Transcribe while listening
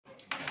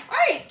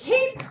right,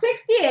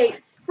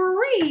 Cait68's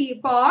free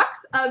box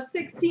of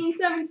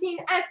 16-17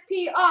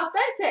 SP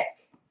Authentic.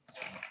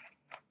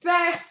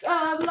 Best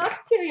of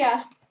luck to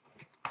ya.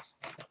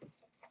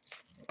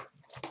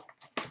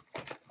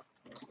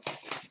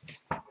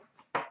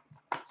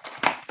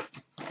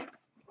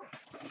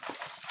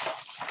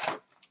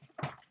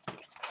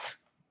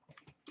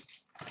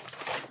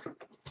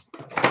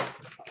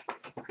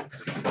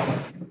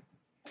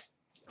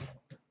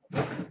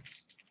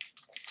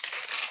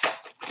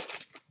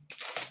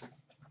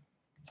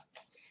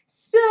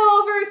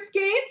 Silver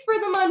skates for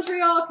the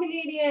Montreal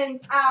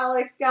Canadiens,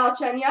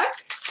 CloutsnChara.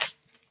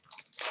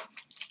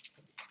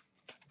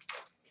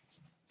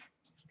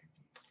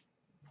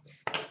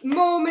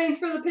 Moments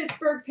for the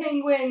Pittsburgh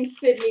Penguins,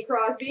 Sidney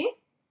Crosby.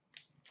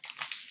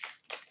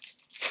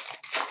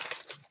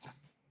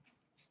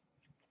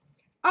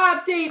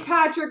 Update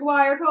Patrick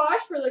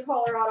Wirekosh for the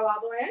Colorado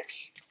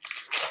Avalanche.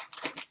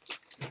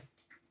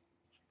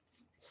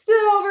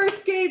 Silver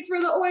skates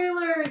for the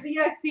Oilers, the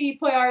SC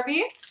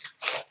Play-RV.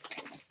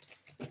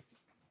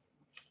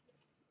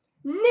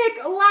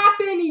 Nick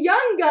Lappin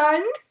Young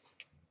Guns.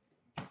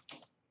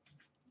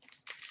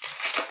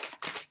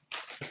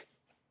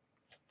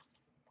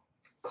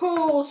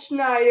 Cole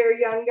Schneider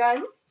Young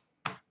Guns.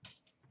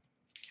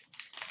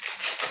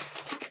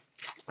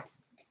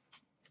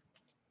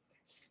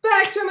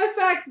 Spectrum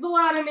Effects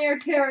Vladimir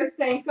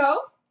Tarasenko.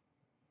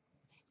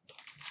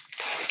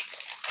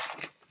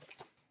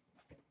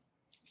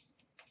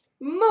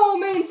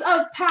 Moments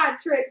of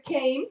Patrick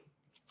Kane.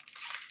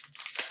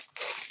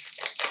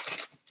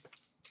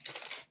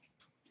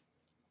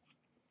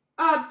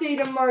 Update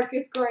of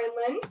Marcus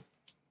Granlund.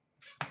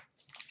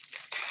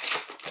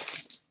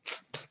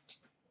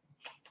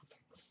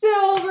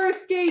 Silver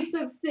skates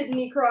of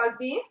Sidney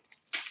Crosby.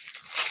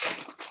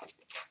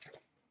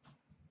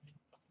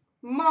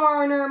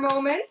 Marner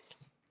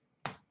moments.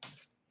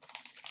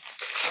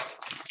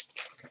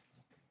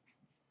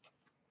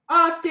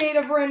 Update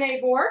of Rene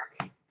Bourque.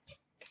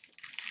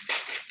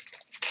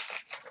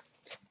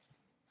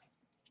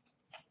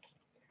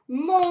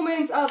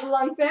 Moments of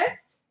Lundqvist.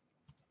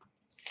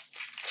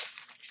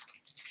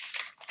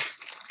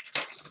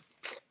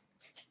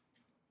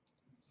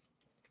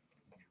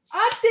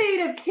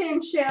 Update of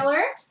Tim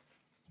Shaler.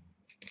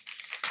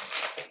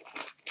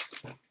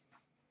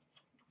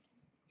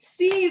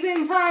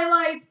 Seasons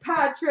highlights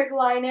Patrick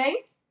Laine.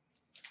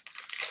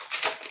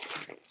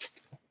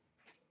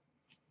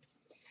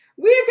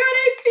 We've got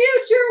a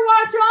Future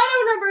Watch Auto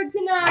number to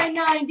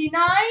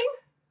 999.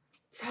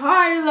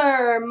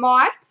 Tyler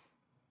Mott.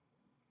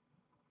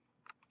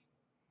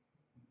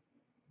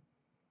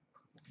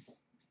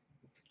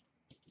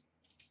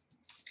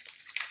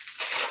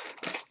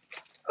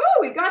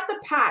 Oh, we got the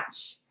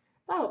patch.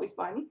 That'll be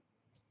fun.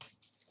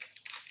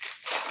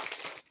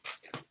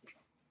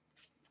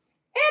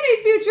 And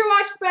a Future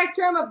Watch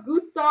Spectrum of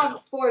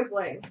Gustav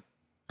Forsling.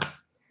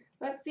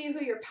 Let's see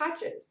who your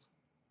patch is.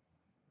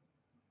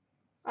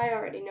 I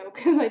already know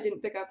because I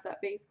didn't pick up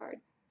that base card.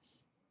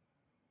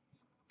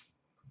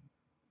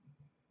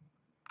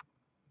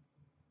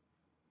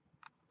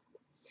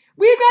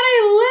 We've got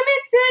a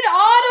limited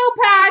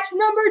auto patch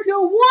number to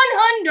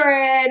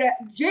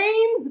 100,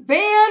 James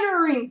Van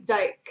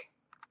Riemsdyk.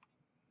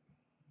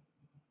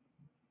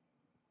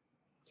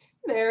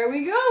 There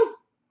we go.